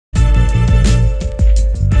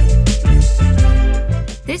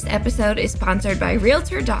This episode is sponsored by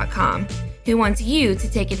Realtor.com, who wants you to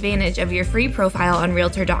take advantage of your free profile on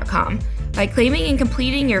Realtor.com. By claiming and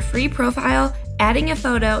completing your free profile, adding a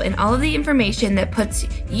photo, and all of the information that puts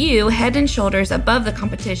you head and shoulders above the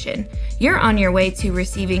competition, you're on your way to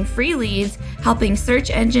receiving free leads, helping search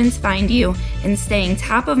engines find you, and staying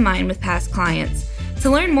top of mind with past clients. To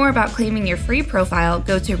learn more about claiming your free profile,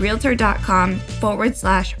 go to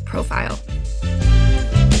Realtor.com/profile.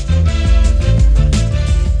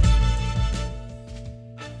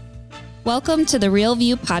 Welcome to the Real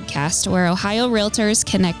View podcast, where Ohio Realtors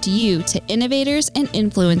connect you to innovators and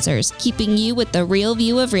influencers, keeping you with the real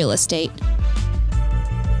view of real estate.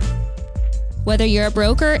 Whether you're a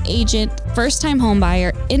broker, agent, first-time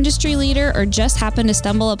homebuyer, industry leader, or just happen to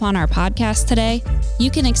stumble upon our podcast today,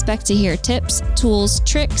 you can expect to hear tips, tools,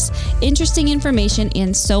 tricks, interesting information,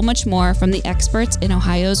 and so much more from the experts in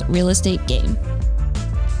Ohio's real estate game.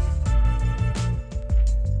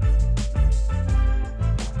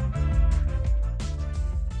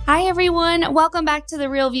 Hi, everyone. Welcome back to the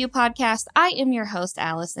Real View podcast. I am your host,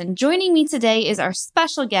 Allison. Joining me today is our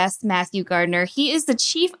special guest, Matthew Gardner. He is the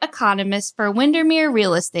Chief Economist for Windermere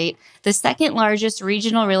Real Estate, the second largest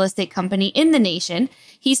regional real estate company in the nation.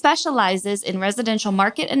 He specializes in residential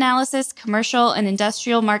market analysis, commercial and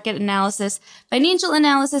industrial market analysis, financial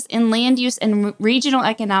analysis, and land use and regional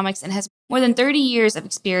economics, and has more than 30 years of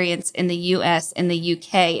experience in the U.S. and the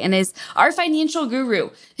U.K. and is our financial guru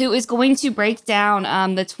who is going to break down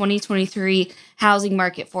the 2023 housing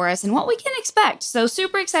market for us and what we can expect. So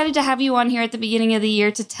super excited to have you on here at the beginning of the year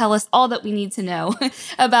to tell us all that we need to know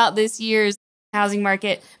about this year's housing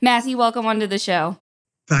market. Matthew, welcome onto the show.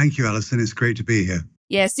 Thank you, Allison. It's great to be here.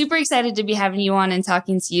 Yeah, super excited to be having you on and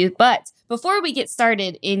talking to you. But before we get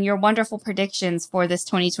started in your wonderful predictions for this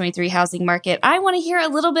 2023 housing market, I want to hear a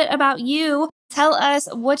little bit about you. Tell us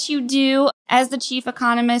what you do as the chief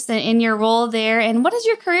economist and in your role there, and what has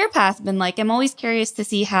your career path been like? I'm always curious to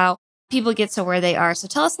see how people get to where they are. So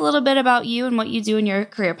tell us a little bit about you and what you do in your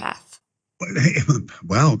career path.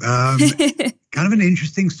 Well, kind of an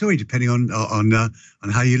interesting story, depending on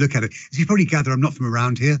how you look at it. As you probably gather, I'm not from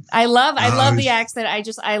around here. I love the accent.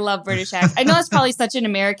 I love British accent. I know that's probably such an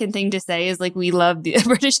American thing to say, is like we love the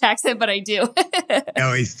British accent, but I do.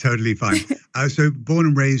 No, it's totally fine. So born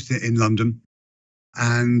and raised in London,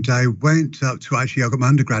 and I went up to I got my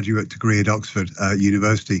undergraduate degree at Oxford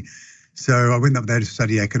University. So I went up there to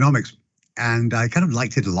study economics, and I kind of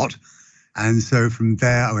liked it a lot. And so from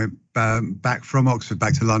there, I went back from Oxford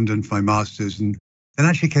back to London for my master's, and then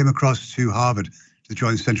actually came across to Harvard to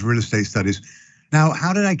join the Center for Real Estate Studies. Now,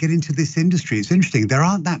 how did I get into this industry? It's interesting. There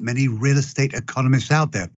aren't that many real estate economists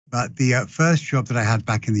out there. But the first job that I had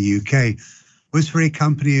back in the UK was for a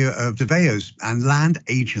company of surveyors and land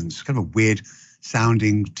agents, kind of a weird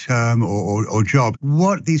sounding term or job.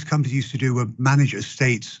 What these companies used to do were manage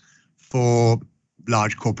estates for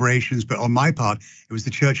large corporations, but on my part, it was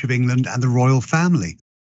the Church of England and the royal family.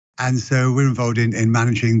 And so we're involved in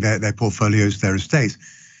managing their portfolios, their estates.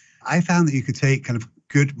 I found that you could take kind of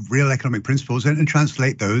good real economic principles and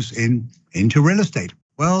translate those into real estate.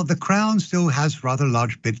 Well, the Crown still has rather a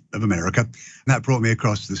large bit of America, and that brought me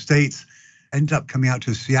across to the States. Ended up coming out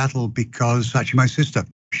to Seattle because actually my sister,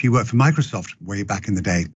 she worked for Microsoft way back in the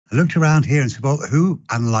day. I looked around here and said, well, who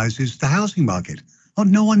analyzes the housing market? Well,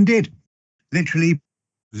 no one did. Literally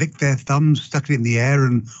licked their thumbs, stuck it in the air,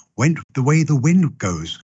 and went the way the wind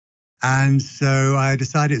goes. And so I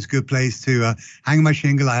decided it's a good place to hang my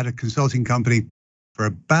shingle. I had a consulting company for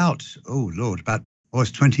about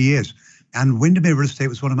almost 20 years. And Windermere Real Estate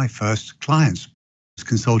was one of my first clients. I was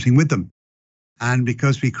consulting with them. And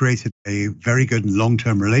because we created a very good and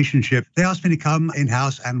long-term relationship, they asked me to come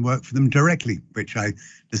in-house and work for them directly, which I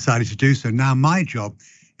decided to do. So now my job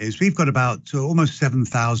is we've got about almost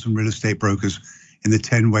 7,000 real estate brokers in the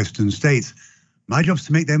 10 Western states. My job is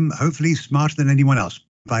to make them hopefully smarter than anyone else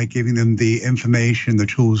by giving them the information, the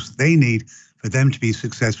tools they need for them to be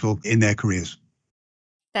successful in their careers.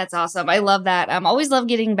 That's awesome. I love that. Always love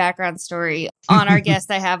getting background story on our guests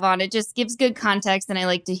I have on. It just gives good context, and I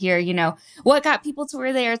like to hear, what got people to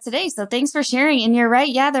where they are today. So thanks for sharing. And you're right.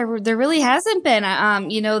 Yeah, there really hasn't been,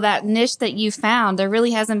 that niche that you found. There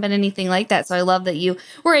really hasn't been anything like that. So I love that you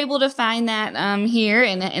were able to find that here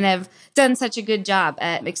and have done such a good job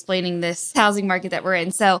at explaining this housing market that we're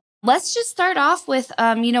in. So let's just start off with,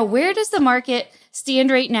 where does the market stand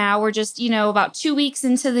right now? We're just, about 2 weeks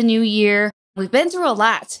into the new year. We've been through a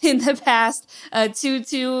lot in the past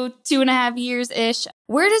 2.5 years-ish.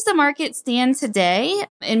 Where does the market stand today?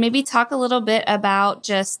 And maybe talk a little bit about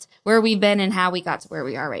just where we've been and how we got to where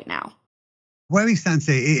we are right now. Where we stand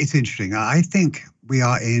today, it's interesting. I think we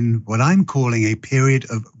are in what I'm calling a period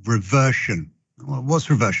of reversion. Well, what's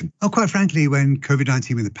reversion? Well, quite frankly, when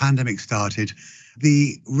COVID-19, when the pandemic started,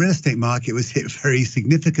 the real estate market was hit very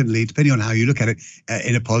significantly, depending on how you look at it,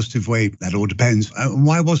 in a positive way. That all depends. And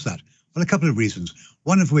why was that? Well, a couple of reasons.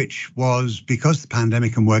 One of which was because of the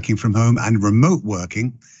pandemic and working from home and remote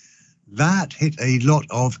working, that hit a lot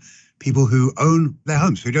of people who own their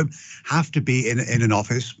homes, who don't have to be in an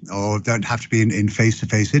office or don't have to be in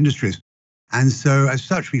face-to-face industries. And so as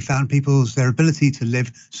such, we found their ability to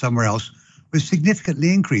live somewhere else was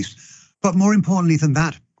significantly increased. But more importantly than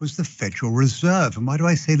that was the Federal Reserve. And why do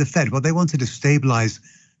I say the Fed? Well, they wanted to stabilize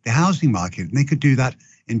the housing market, and they could do that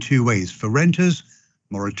in two ways. For renters,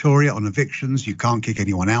 moratoria on evictions, you can't kick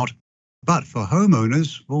anyone out. But for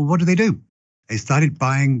homeowners, well, what do? They started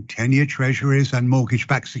buying 10-year treasuries and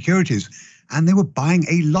mortgage-backed securities, and they were buying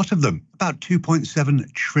a lot of them, about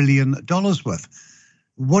 $2.7 trillion worth.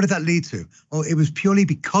 What did that lead to? Well, it was purely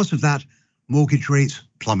because of that, mortgage rates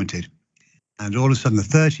plummeted. And all of a sudden, the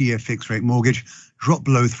 30-year fixed-rate mortgage dropped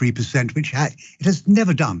below 3%, which it has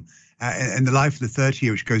never done in the life of the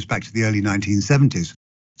 30-year, which goes back to the early 1970s.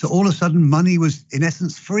 So all of a sudden, money was, in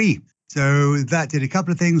essence, free. So that did a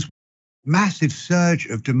couple of things. Massive surge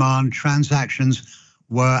of demand. Transactions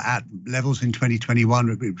were at levels in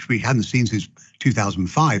 2021, which we hadn't seen since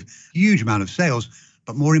 2005. Huge amount of sales.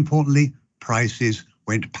 But more importantly, prices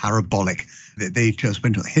went parabolic. They just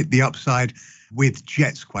hit the upside with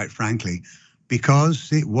jets, quite frankly,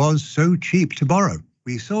 because it was so cheap to borrow.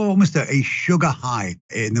 We saw almost a sugar high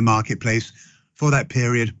in the marketplace for that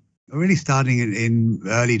period, really starting in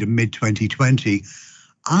early to mid-2020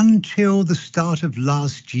 until the start of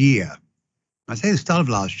last year. I say the start of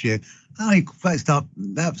last year,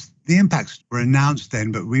 the impacts were announced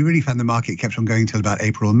then, but we really found the market kept on going until about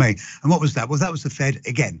April or May. And what was that? Well, that was the Fed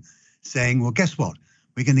again saying, well, guess what?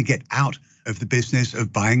 We're going to get out of the business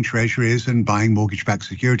of buying treasuries and buying mortgage-backed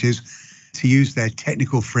securities. To use their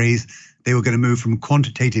technical phrase, they were going to move from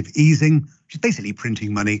quantitative easing, which is basically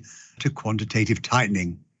printing money, to quantitative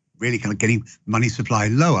tightening, really kind of getting money supply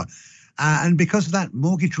lower. And because of that,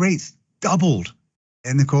 mortgage rates doubled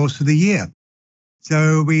in the course of the year.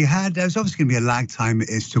 So there's obviously going to be a lag time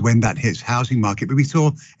as to when that hits housing market, but we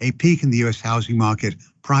saw a peak in the US housing market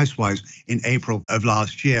price-wise in April of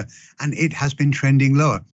last year, and it has been trending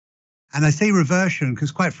lower. And I say reversion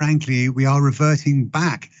because, quite frankly, we are reverting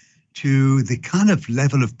back to the kind of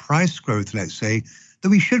level of price growth, let's say, that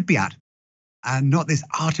we should be at, and not this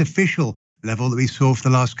artificial level that we saw for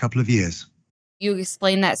the last couple of years. You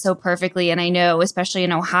explained that so perfectly. And I know, especially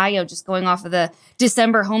in Ohio, just going off of the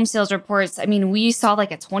December home sales reports, I mean, we saw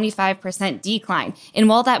like a 25% decline. And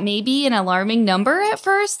while that may be an alarming number at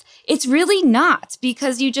first, it's really not,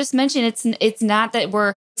 because you just mentioned it's not that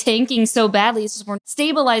we're tanking so badly. It's just we're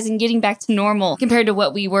stabilizing, getting back to normal compared to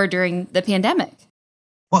what we were during the pandemic.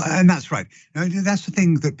 Well, and that's right. That's the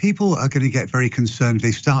thing that people are going to get very concerned.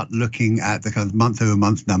 They start looking at the kind of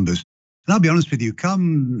month-over-month numbers. And I'll be honest with you,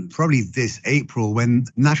 come probably this April, when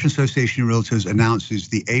the National Association of Realtors announces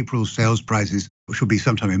the April sales prices, which will be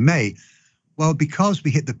sometime in May, well, because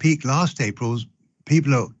we hit the peak last April,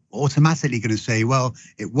 people are automatically going to say, well,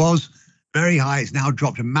 it was very high. It's now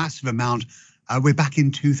dropped a massive amount. We're back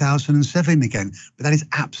in 2007 again. But that is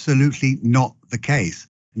absolutely not the case.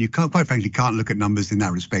 And you quite frankly can't look at numbers in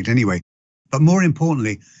that respect anyway. But more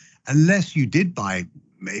importantly, unless you did buy,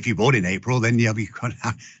 if you bought in April, then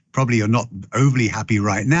probably you're not overly happy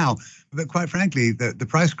right now. But quite frankly, the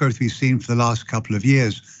price growth we've seen for the last couple of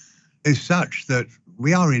years is such that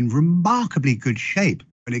we are in remarkably good shape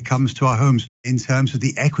when it comes to our homes in terms of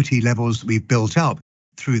the equity levels that we've built up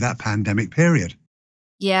through that pandemic period.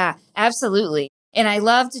 Yeah, absolutely. And I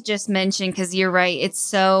love to just mention, because you're right, it's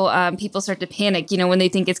so people start to panic, when they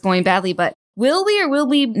think it's going badly. But will we or will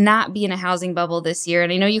we not be in a housing bubble this year?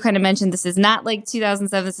 And I know you kind of mentioned this is not like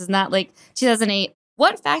 2007, this is not like 2008.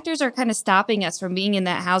 What factors are kind of stopping us from being in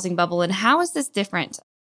that housing bubble, and how is this different?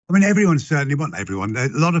 I mean, not everyone. A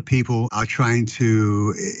lot of people are trying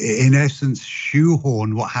to, in essence,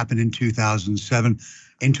 shoehorn what happened in 2007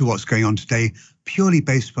 into what's going on today, purely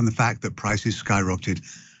based upon the fact that prices skyrocketed.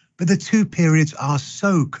 But the two periods are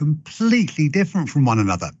so completely different from one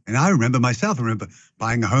another. And I remember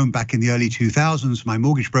buying a home back in the early 2000s. My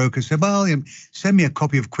mortgage broker said, well, send me a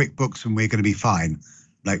copy of QuickBooks and we're going to be fine.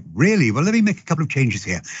 Like, really? Well, let me make a couple of changes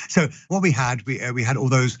here. So what we had all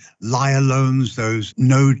those liar loans, those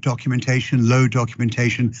no documentation, low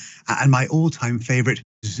documentation, and my all-time favorite,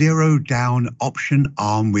 zero down option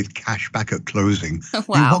arm with cashback at closing. I mean,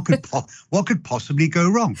 Wow. what could possibly go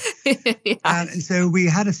wrong? Yeah. And so we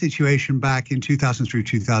had a situation back in 2000 through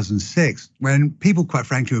 2006 when people, quite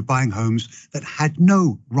frankly, were buying homes that had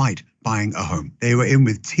no right buying a home. They were in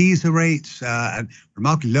with teaser rates and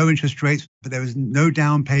remarkably low interest rates, but there was no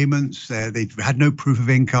down payments. They had no proof of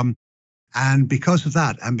income. And because of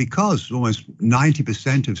that, and because almost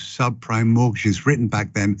 90% of subprime mortgages written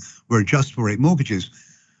back then were adjustable rate mortgages,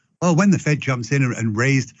 well, when the Fed jumps in and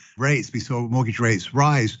raised rates, we saw mortgage rates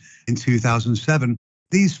rise in 2007.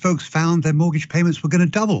 These folks found their mortgage payments were going to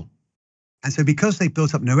double. And so because they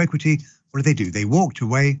built up no equity, what do? They walked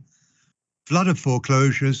away, flood of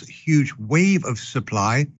foreclosures, huge wave of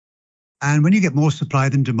supply. And when you get more supply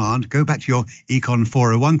than demand, go back to your Econ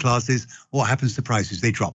 401 classes, what happens to prices?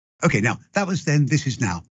 They drop. Okay, now that was then, this is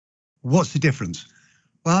now. What's the difference?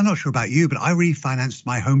 Well, I'm not sure about you, but I refinanced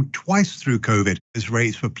my home twice through COVID as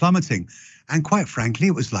rates were plummeting. And quite frankly,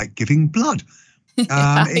 it was like giving blood.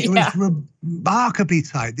 It was remarkably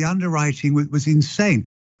tight. The underwriting was insane.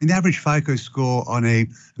 And the average FICO score on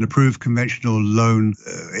an approved conventional loan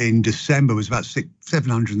in December was about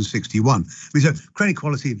 761. I mean, so credit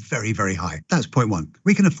quality very, very high. That's point one.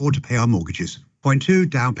 We can afford to pay our mortgages. Point two,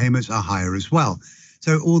 down payments are higher as well.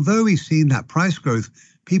 So although we've seen that price growth,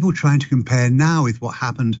 people trying to compare now with what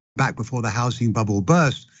happened back before the housing bubble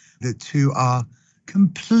burst, the two are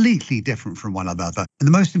completely different from one another. And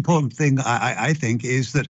the most important thing, I think,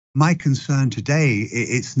 is that my concern today,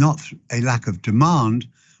 it's not a lack of demand,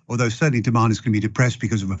 although certainly demand is going to be depressed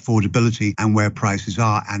because of affordability and where prices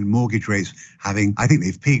are and mortgage rates having, I think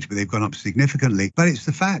they've peaked, but they've gone up significantly. But it's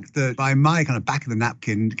the fact that by my kind of back of the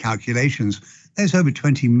napkin calculations, there's over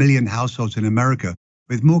 20 million households in America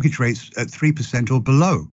with mortgage rates at 3% or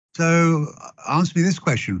below. So answer me this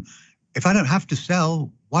question. If I don't have to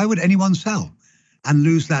sell, why would anyone sell and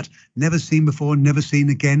lose that never seen before, never seen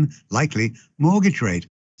again, likely mortgage rate?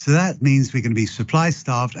 So that means we're going to be supply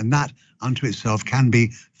starved, and that unto itself can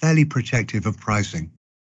be fairly protective of pricing.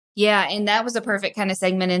 Yeah, and that was a perfect kind of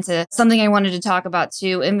segment into something I wanted to talk about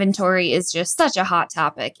too. Inventory is just such a hot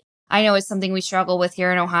topic. I know it's something we struggle with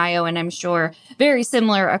here in Ohio, and I'm sure very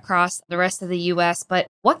similar across the rest of the U.S. But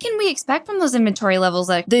what can we expect from those inventory levels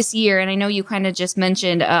like this year? And I know you kind of just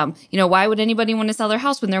mentioned, why would anybody want to sell their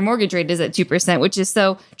house when their mortgage rate is at 2%, which is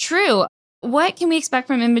so true. What can we expect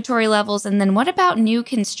from inventory levels? And then what about new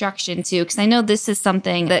construction too? Because I know this is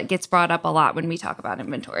something that gets brought up a lot when we talk about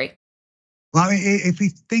inventory. Well, if we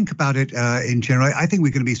think about it in general, I think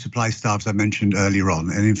we're going to be supply starved, as I mentioned earlier on.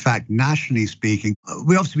 And in fact, nationally speaking,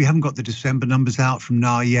 we haven't got the December numbers out from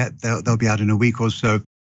NAR yet. They'll be out in a week or so.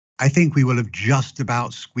 I think we will have just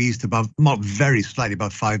about squeezed above, not very slightly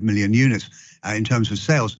above 5 million units in terms of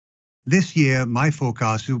sales. This year, my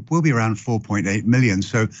forecast will be around 4.8 million.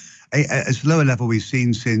 So as low a level we've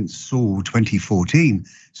seen since 2014.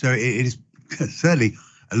 So it is certainly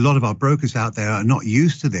a lot of our brokers out there are not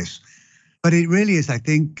used to this. But it really is, I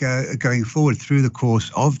think, going forward through the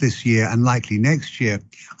course of this year and likely next year,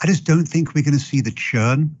 I just don't think we're going to see the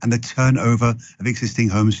churn and the turnover of existing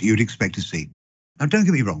homes that you'd expect to see. Now, don't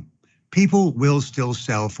get me wrong. People will still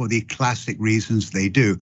sell for the classic reasons they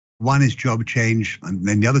do. One is job change, and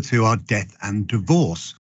then the other two are death and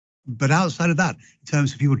divorce. But outside of that, in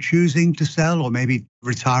terms of people choosing to sell or maybe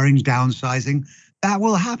retiring, downsizing, that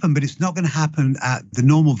will happen, but it's not going to happen at the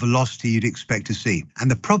normal velocity you'd expect to see.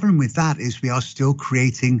 And the problem with that is we are still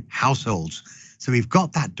creating households. So we've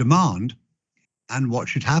got that demand. And what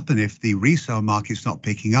should happen if the resale market's not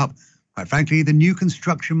picking up? Quite frankly, the new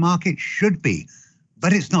construction market should be,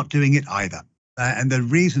 but it's not doing it either. And the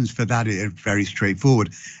reasons for that are very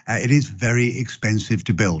straightforward. It is very expensive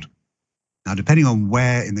to build. Now, depending on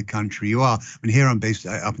where in the country you are, I mean, here I'm based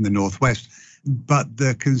up in the Northwest, but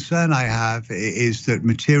the concern I have is that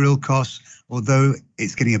material costs, although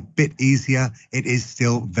it's getting a bit easier, it is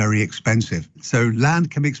still very expensive. So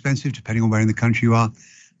land can be expensive depending on where in the country you are.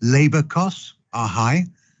 Labor costs are high.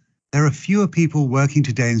 There are fewer people working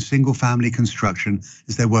today in single family construction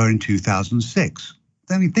as there were in 2006.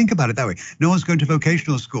 I mean, think about it that way. No one's going to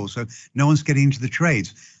vocational school, so no one's getting into the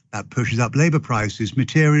trades. That pushes up labor prices,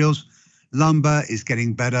 materials. Lumber is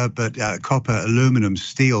getting better, but copper, aluminum,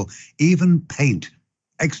 steel, even paint.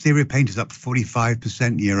 Exterior paint is up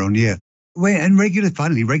 45% year on year. And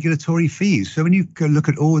regulatory fees. So when you go look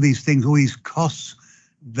at all these things, all these costs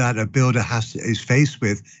that a builder is faced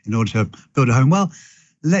with in order to build a home, well,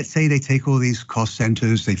 let's say they take all these cost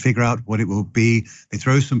centers, they figure out what it will be, they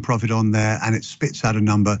throw some profit on there, and it spits out a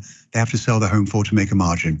number they have to sell the home for to make a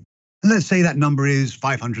margin. And let's say that number is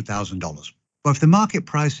 $500,000. Well, if the market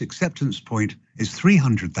price acceptance point is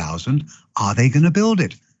 300,000, are they going to build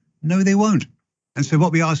it? No, they won't. And so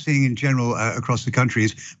what we are seeing in general across the country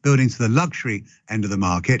is building to the luxury end of the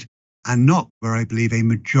market and not where I believe a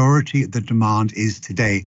majority of the demand is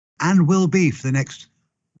today and will be for the next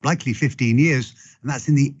likely 15 years. And that's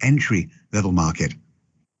in the entry level market.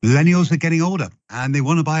 Millennials are getting older and they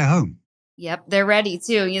want to buy a home. Yep, they're ready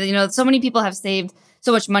too. So many people have saved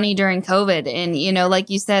so much money during COVID. And, like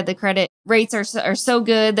you said, the credit rates are so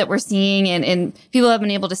good that we're seeing. And people have been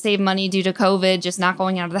able to save money due to COVID, just not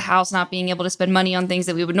going out of the house, not being able to spend money on things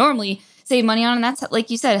that we would normally save money on. And that's, like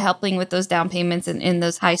you said, helping with those down payments and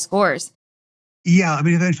those high scores. Yeah, I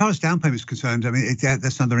mean, as far as down payment is concerned, I mean,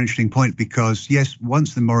 that's another interesting point because, yes,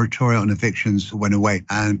 once the moratorium on evictions went away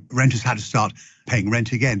and renters had to start paying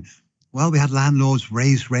rent again, well, we had landlords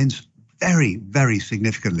raise rents very, very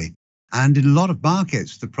significantly. And in a lot of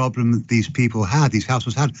markets, the problem that these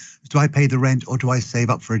households had, is do I pay the rent or do I save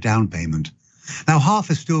up for a down payment? Now, half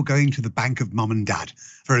are still going to the bank of mum and dad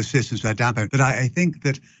for assistance for their down payment. But I think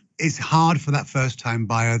that it's hard for that first-time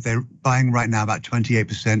buyer. They're buying right now about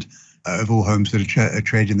 28% of all homes that are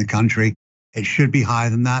traded in the country. It should be higher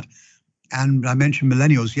than that. And I mentioned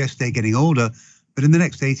millennials. Yes, they're getting older. But in the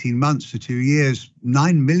next 18 months to 2 years,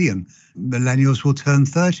 9 million millennials will turn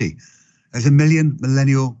 30. There's 1 million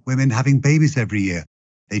millennial women having babies every year.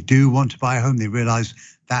 They do want to buy a home. They realize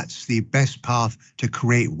that's the best path to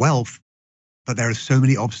create wealth. But there are so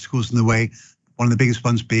many obstacles in the way, one of the biggest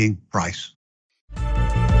ones being price.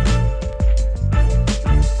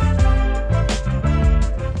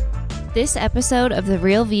 This episode of The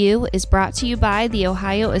Real View is brought to you by the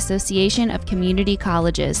Ohio Association of Community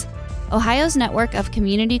Colleges. Ohio's network of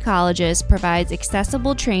community colleges provides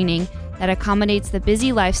accessible training that accommodates the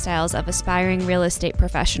busy lifestyles of aspiring real estate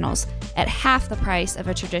professionals at half the price of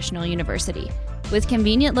a traditional university. With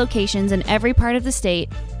convenient locations in every part of the state,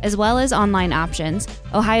 as well as online options,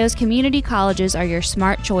 Ohio's community colleges are your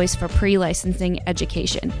smart choice for pre-licensing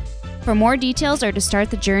education. For more details or to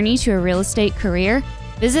start the journey to a real estate career,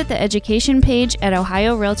 visit the education page at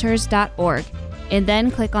ohiorealtors.org and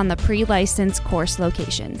then click on the pre-license course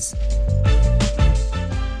locations.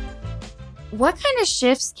 What kind of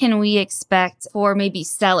shifts can we expect for maybe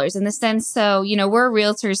sellers in the sense? So, we're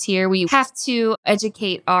realtors here. We have to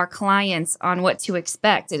educate our clients on what to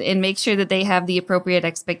expect and make sure that they have the appropriate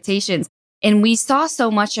expectations. And we saw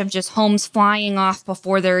so much of just homes flying off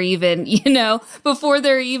before they're even, before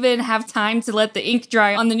they're even have time to let the ink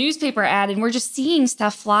dry on the newspaper ad. And we're just seeing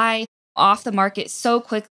stuff fly off the market so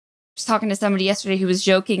quickly. I was talking to somebody yesterday who was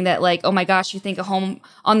joking that oh my gosh, you think a home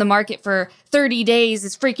on the market for 30 days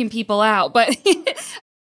is freaking people out. But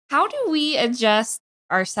how do we adjust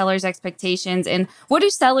our sellers' expectations and what do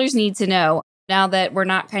sellers need to know now that we're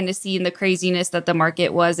not kind of seeing the craziness that the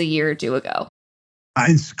market was a year or two ago?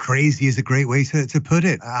 It's crazy is a great way to put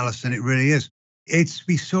it, Alison. It really is.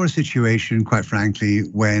 We saw a situation, quite frankly,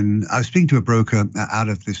 when I was speaking to a broker out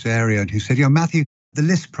of this area who said, Matthew, the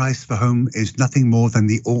list price for home is nothing more than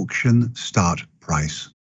the auction start price.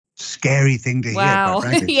 Scary thing to hear, quite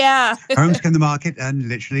frankly. Yeah. Homes came to the market and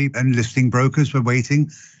listing brokers were waiting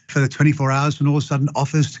for the 24 hours and all of a sudden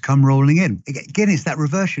offers to come rolling in. Again, it's that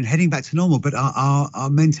reversion heading back to normal, but our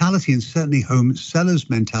mentality and certainly home sellers'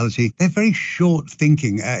 mentality, they're very short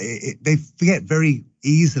thinking. They forget very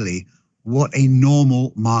easily what a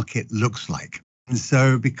normal market looks like. And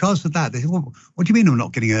so because of that, they say, well, what do you mean I'm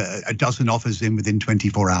not getting a dozen offers in within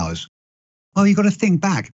 24 hours? Well, you've got to think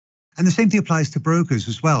back. And the same thing applies to brokers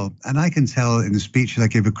as well. And I can tell in the speeches I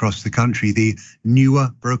give across the country, the newer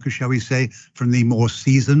brokers, shall we say, from the more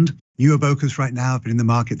seasoned. Newer brokers right now have been in the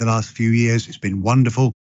market the last few years. It's been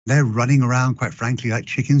wonderful. They're running around, quite frankly, like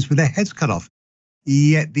chickens with their heads cut off.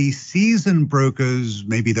 Yet the seasoned brokers,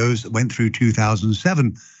 maybe those that went through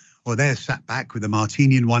 2007, or they're sat back with a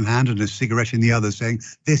martini in one hand and a cigarette in the other saying,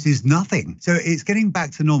 this is nothing. So it's getting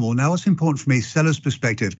back to normal. Now, what's important from a seller's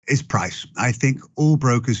perspective is price. I think all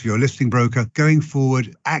brokers, if you're a listing broker, going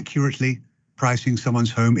forward, accurately pricing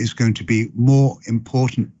someone's home is going to be more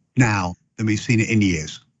important now than we've seen it in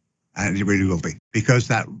years. And it really will be, because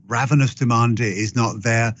that ravenous demand is not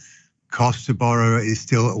there. Cost to borrow is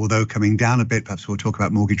still, although coming down a bit, perhaps we'll talk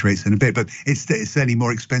about mortgage rates in a bit, but it's certainly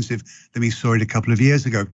more expensive than we saw it a couple of years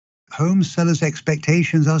ago. Home sellers'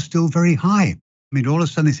 expectations are still very high. I mean, all of a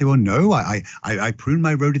sudden they say, well, no, I pruned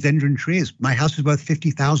my rhododendron trees. My house is worth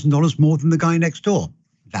 $50,000 more than the guy next door.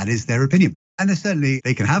 That is their opinion. And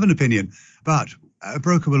they can have an opinion, but a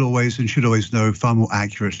broker will always and should always know far more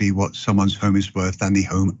accurately what someone's home is worth than the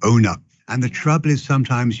home owner. And the trouble is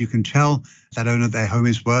sometimes you can tell that owner their home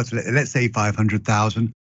is worth, let's say $500,000.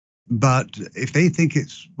 But if they think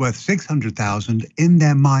it's worth 600,000, in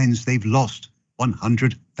their minds, they've lost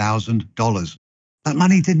 $100,000. That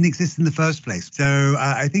money didn't exist in the first place. So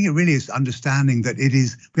I think it really is understanding that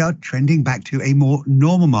we are trending back to a more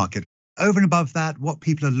normal market. Over and above that, what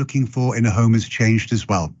people are looking for in a home has changed as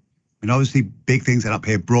well. And obviously, big things are up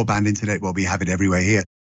here, broadband internet, well, we have it everywhere here.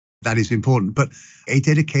 That is important. But a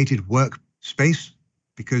dedicated workspace,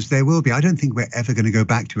 because there will be, I don't think we're ever going to go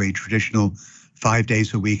back to a traditional 5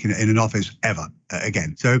 days a week in an office ever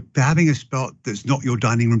again. So having a spot that's not your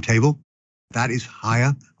dining room table, that is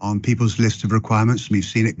higher on people's list of requirements. We've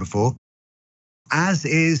seen it before. As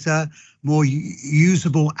is more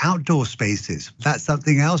usable outdoor spaces. That's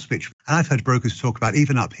something else which, and I've heard brokers talk about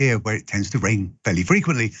even up here where it tends to rain fairly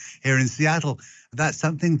frequently here in Seattle. That's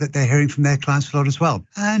something that they're hearing from their clients a lot as well.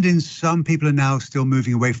 And in some people are now still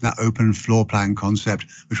moving away from that open floor plan concept,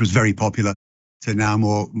 which was very popular, to now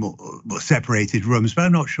more separated rooms. But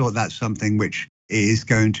I'm not sure that's something which is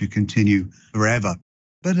going to continue forever.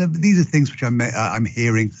 But these are things which I'm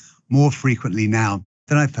hearing more frequently now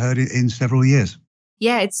than I've heard in several years.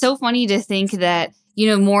 Yeah, it's so funny to think that,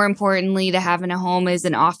 more importantly to have in a home is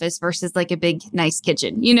an office versus like a big, nice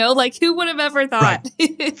kitchen, like who would have ever thought?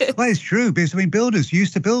 Right. Well, it's true because, builders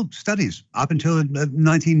used to build studies up until the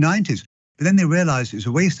 1990s, but then they realized it was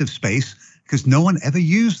a waste of space because no one ever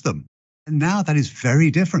used them. And now that is very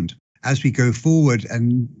different. As we go forward,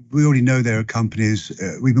 and we already know there are companies,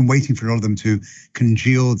 we've been waiting for a lot of them to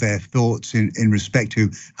congeal their thoughts in respect to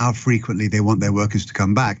how frequently they want their workers to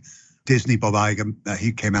come back. Disney, Bob Iger,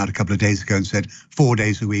 he came out a couple of days ago and said 4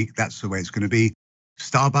 days a week, that's the way it's going to be.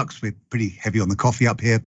 Starbucks, we're pretty heavy on the coffee up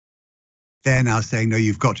here. They're now saying, no,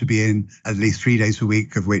 you've got to be in at least 3 days a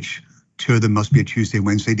week, of which 2 of them must be a Tuesday and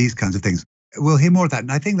Wednesday, these kinds of things. We'll hear more of that.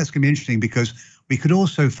 And I think that's going to be interesting because we could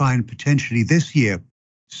also find potentially this year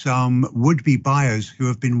some would-be buyers who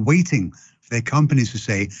have been waiting for their companies to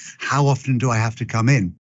say, how often do I have to come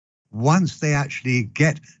in? Once they actually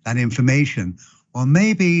get that information, well,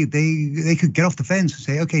 maybe they could get off the fence and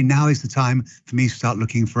say, okay, now is the time for me to start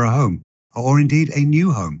looking for a home or indeed a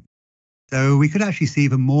new home. So we could actually see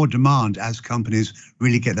even more demand as companies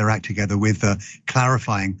really get their act together with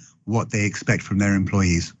clarifying what they expect from their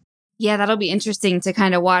employees. Yeah, that'll be interesting to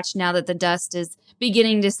kind of watch now that the dust is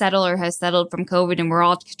beginning to settle or has settled from COVID and we're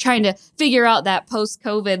all trying to figure out that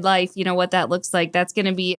post-COVID life, what that looks like. That's going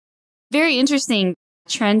to be very interesting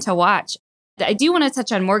trend to watch. I do want to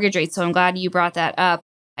touch on mortgage rates, so I'm glad you brought that up.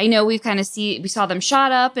 I know we saw them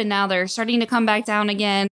shot up and now they're starting to come back down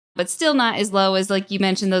again, but still not as low as, like you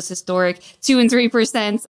mentioned, those historic 2 and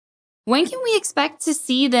 3%. When can we expect to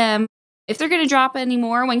see them? If they're going to drop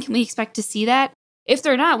anymore, when can we expect to see that? If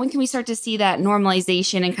they're not, when can we start to see that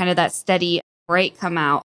normalization and kind of that steady rate come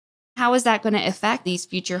out? How is that going to affect these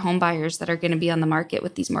future home buyers that are going to be on the market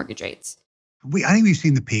with these mortgage rates? I think we've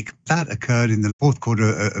seen the peak. That occurred in the fourth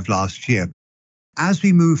quarter of last year. As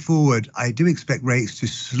we move forward, I do expect rates to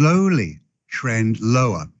slowly trend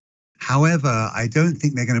lower. However, I don't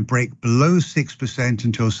think they're going to break below 6%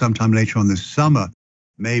 until sometime later on this summer,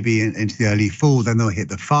 maybe into the early fall, then they'll hit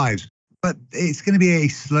the 5s. But it's going to be a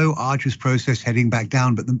slow, arduous process heading back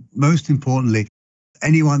down. But most importantly,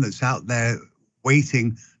 anyone that's out there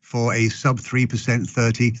waiting for a sub 3%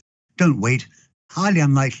 30, don't wait. Highly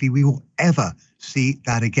unlikely we will ever see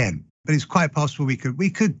that again. But it's quite possible we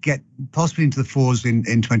could get possibly into the 4s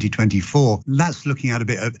in 2024. That's looking at a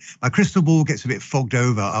bit of, my crystal ball gets a bit fogged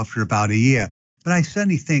over after about a year. But I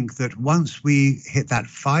certainly think that once we hit that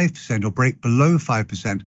 5% or break below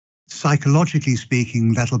 5%, psychologically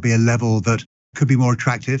speaking, that'll be a level that could be more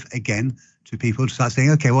attractive again to people to start saying,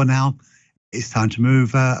 okay, well, now it's time to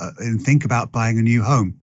move and think about buying a new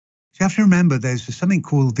home. So you have to remember there's something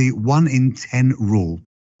called the 1 in 10 rule.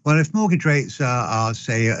 Well, if mortgage rates are,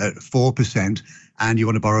 say, at 4% and you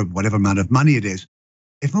want to borrow whatever amount of money it is,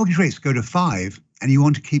 if mortgage rates go to 5 and you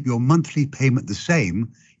want to keep your monthly payment the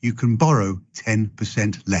same, you can borrow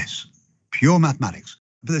 10% less. Pure mathematics.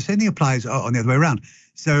 But the same thing applies on the other way around.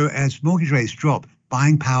 So as mortgage rates drop,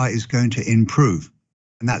 buying power is going to improve.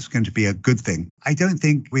 And that's going to be a good thing. I don't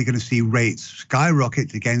think we're going to see rates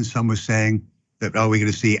skyrocket. Again, some were saying that, we're going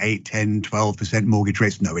to see 8, 10, 12% mortgage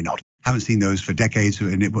rates. No, we're not. Haven't seen those for decades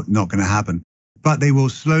and it's not going to happen. But they will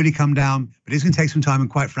slowly come down. But it's going to take some time. And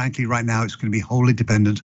quite frankly, right now, it's going to be wholly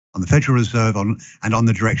dependent on the Federal Reserve and on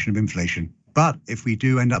the direction of inflation. But if we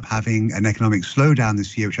do end up having an economic slowdown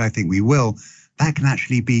this year, which I think we will, that can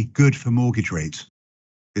actually be good for mortgage rates.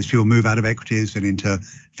 Because people move out of equities and into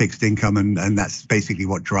fixed income, and that's basically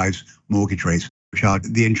what drives mortgage rates, which are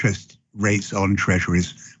the interest rates on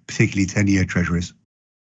treasuries, particularly 10-year treasuries.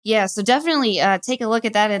 Yeah, so definitely take a look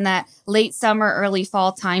at that in that late summer, early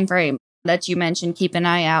fall timeframe that you mentioned. Keep an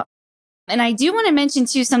eye out. And I do want to mention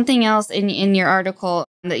too something else in your article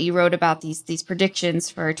that you wrote about these predictions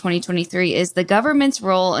for 2023 is the government's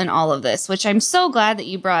role in all of this, which I'm so glad that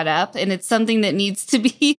you brought up. And it's something that needs to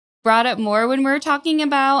be brought up more when we're talking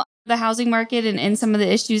about the housing market and some of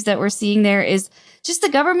the issues that we're seeing there is just the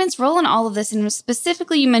government's role in all of this. And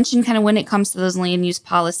specifically, you mentioned kind of when it comes to those land use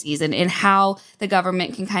policies and how the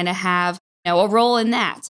government can kind of have a role in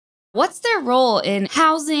that. What's their role in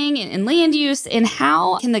housing and land use, and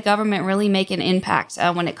how can the government really make an impact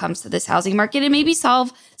when it comes to this housing market and maybe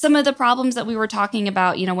solve some of the problems that we were talking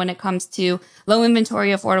about, when it comes to low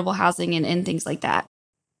inventory, affordable housing and things like that?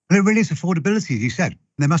 Well, it really is affordability, as you said.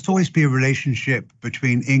 There must always be a relationship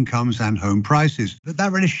between incomes and home prices. But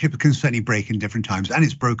that relationship can certainly break in different times, and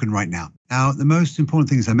it's broken right now. Now, the most important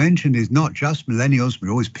things I mentioned is not just millennials, we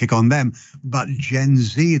always pick on them, but Gen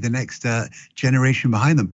Z, the next generation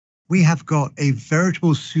behind them. We have got a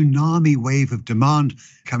veritable tsunami wave of demand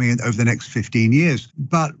coming in over the next 15 years.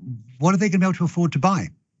 But what are they going to be able to afford to buy?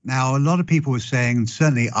 Now, a lot of people were saying,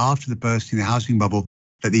 certainly after the bursting of the housing bubble,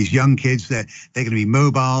 that these young kids, they're going to be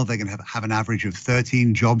mobile. They're going to have an average of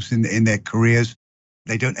 13 jobs in their careers.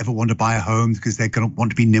 They don't ever want to buy a home because they're going to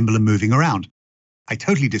want to be nimble and moving around. I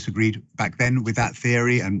totally disagreed back then with that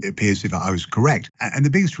theory, and it appears if I was correct. And the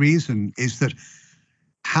biggest reason is that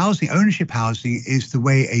ownership housing is the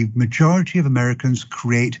way a majority of Americans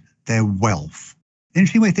create their wealth.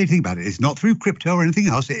 Interesting way to think about it. It's not through crypto or anything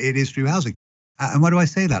else. It is through housing. And why do I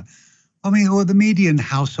say that? I mean, well, the median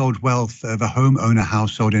household wealth of a homeowner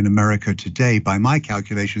household in America today, by my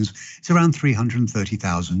calculations, is around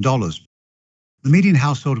 $330,000. The median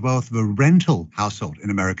household wealth of a rental household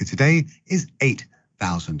in America today is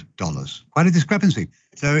 $8,000. Quite a discrepancy.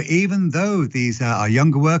 So even though these our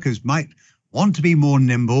younger workers might want to be more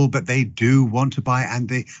nimble, but they do want to buy, and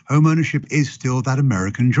the home ownership is still that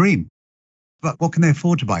American dream. But what can they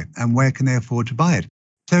afford to buy, and where can they afford to buy it?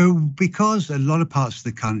 So because a lot of parts of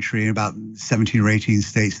the country, about 17 or 18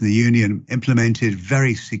 states in the union, implemented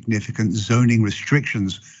very significant zoning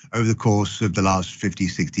restrictions over the course of the last 50,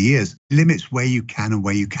 60 years, limits where you can and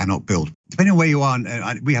where you cannot build. Depending on where you are,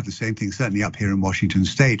 and we have the same thing certainly up here in Washington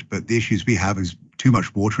state, but the issues we have is too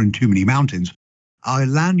much water and too many mountains. Our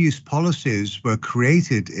land use policies were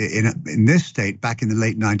created in this state back in the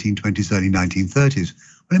late 1920s, early 1930s.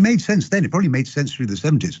 Well, it made sense then. It probably made sense through the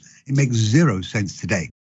 70s. It makes zero sense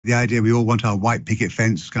today. The idea we all want our white picket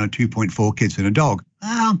fence, kind of 2.4 kids and a dog.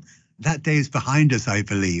 That day is behind us, I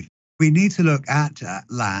believe. We need to look at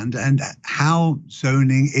land and how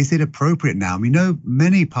zoning, is it appropriate now? We know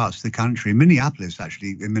many parts of the country, Minneapolis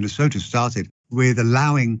actually, in Minnesota, started with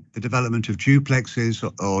allowing the development of duplexes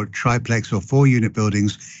or triplex or 4-unit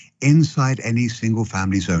buildings inside any single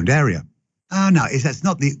family zoned area. Now, that's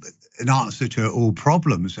not an answer to all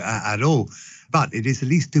problems at all, but it is at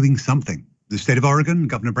least doing something. The state of Oregon,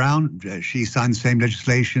 Governor Brown, she signed the same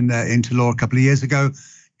legislation into law a couple of years ago.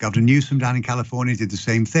 Governor Newsom down in California did the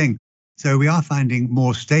same thing. So we are finding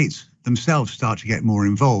more states themselves start to get more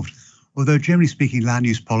involved. Although generally speaking, land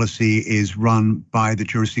use policy is run by the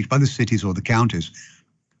jurisdiction, by the cities or the counties.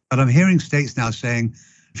 But I'm hearing states now saying,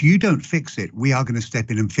 if you don't fix it, we are going to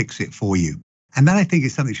step in and fix it for you. And that I think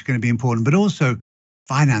is something that's going to be important, but also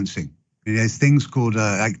financing. There's things called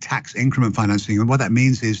like tax increment financing. And what that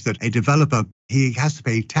means is that a developer, he has to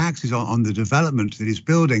pay taxes on the development that he's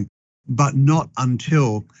building, but not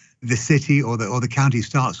until the city or the county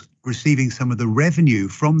starts receiving some of the revenue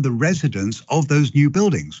from the residents of those new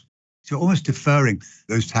buildings. So almost deferring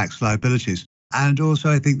those tax liabilities. And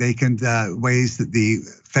also I think they can, ways that the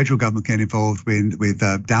federal government can get involved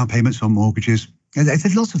with down payments on mortgages. And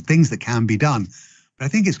there's lots of things that can be done. But I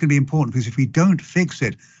think it's going to be important because if we don't fix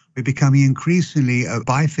it, we're becoming increasingly a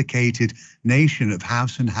bifurcated nation of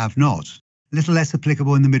haves and have-nots. A little less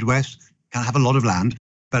applicable in the Midwest, can have a lot of land,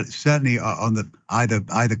 but certainly on the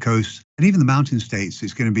either coast and even the mountain states,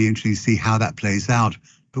 it's going to be interesting to see how that plays out.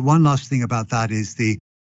 But one last thing about that is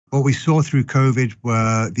what we saw through COVID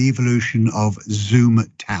were the evolution of Zoom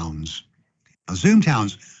towns. Now, Zoom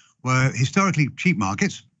towns were historically cheap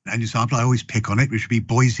markets. An example I always pick on it, which would be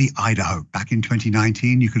Boise, Idaho. Back in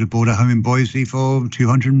 2019, you could have bought a home in Boise for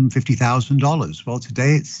 $250,000. Well,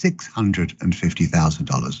 today it's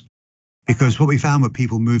 $650,000. Because what we found were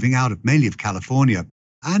people moving out of mainly of California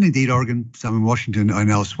and indeed Oregon, some in Washington and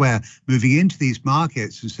elsewhere, moving into these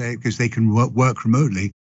markets and say, because they can work remotely,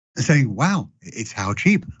 and saying, wow, it's how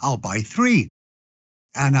cheap, I'll buy 3.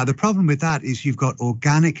 And now the problem with that is you've got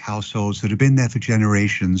organic households that have been there for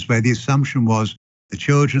generations where the assumption was the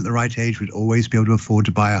children at the right age would always be able to afford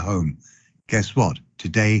to buy a home. Guess what?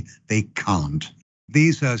 Today, they can't.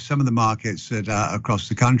 These are some of the markets that are across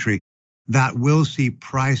the country that will see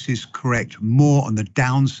prices correct more on the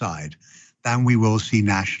downside than we will see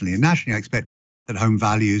nationally. And nationally, I expect that home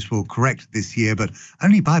values will correct this year, but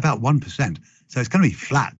only by about 1%. So it's going to be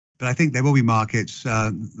flat. But I think there will be markets,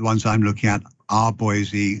 the ones I'm looking at are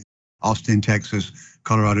Boise, Austin, Texas,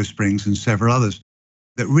 Colorado Springs, and several others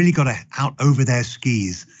that really got out over their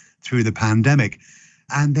skis through the pandemic.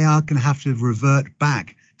 And they are going to have to revert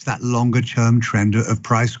back to that longer term trend of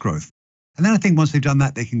price growth. And then I think once they've done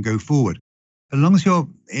that, they can go forward. As long as you're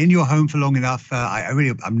in your home for long enough,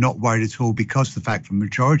 I'm not worried at all, because the fact for the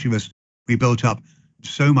majority of us, we built up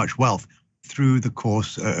so much wealth through the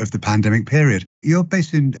course of the pandemic period. You're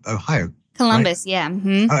based in Ohio. Columbus, right? Yeah.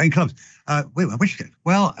 Mm-hmm. Oh, in Columbus.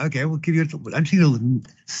 Well, okay, we'll give you a little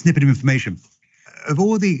snippet of information. Of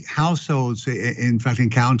all the households in Franklin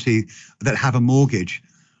County that have a mortgage,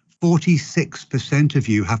 46% of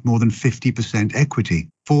you have more than 50% equity.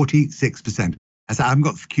 46%. I haven't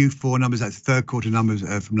got Q4 numbers, that's third quarter numbers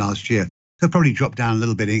from last year. They'll probably drop down a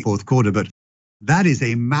little bit in fourth quarter, but that is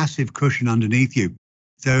a massive cushion underneath you.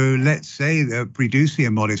 So let's say that we do see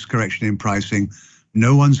a modest correction in pricing.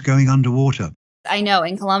 No one's going underwater. I know,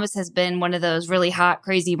 and Columbus has been one of those really hot,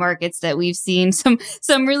 crazy markets that we've seen some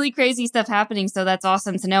really crazy stuff happening. So that's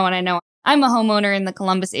awesome to know. And I know I'm a homeowner in the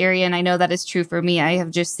Columbus area, and I know that is true for me. I have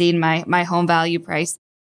just seen my home value price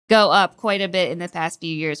go up quite a bit in the past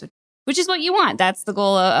few years, which is what you want. That's the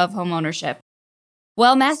goal of home ownership.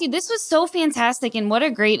 Well, Matthew, this was so fantastic, and what a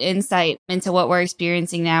great insight into what we're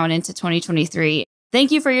experiencing now and into 2023.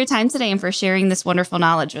 Thank you for your time today and for sharing this wonderful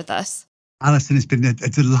knowledge with us. Alison, it's been a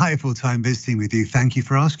delightful time visiting with you. Thank you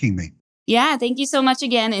for asking me. Yeah, thank you so much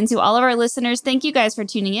again. And to all of our listeners, thank you guys for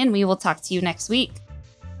tuning in. We will talk to you next week.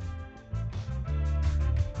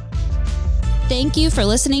 Thank you for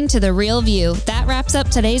listening to The Real View. That wraps up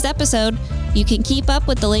today's episode. You can keep up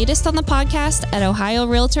with the latest on the podcast at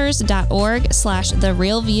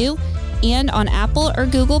ohiorealtors.org/therealview and on Apple or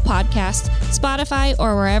Google Podcasts, Spotify,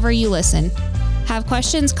 or wherever you listen. Have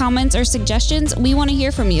questions, comments, or suggestions? We want to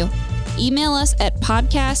hear from you. Email us at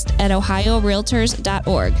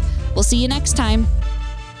podcast@ohiorealtors.org. We'll see you next time.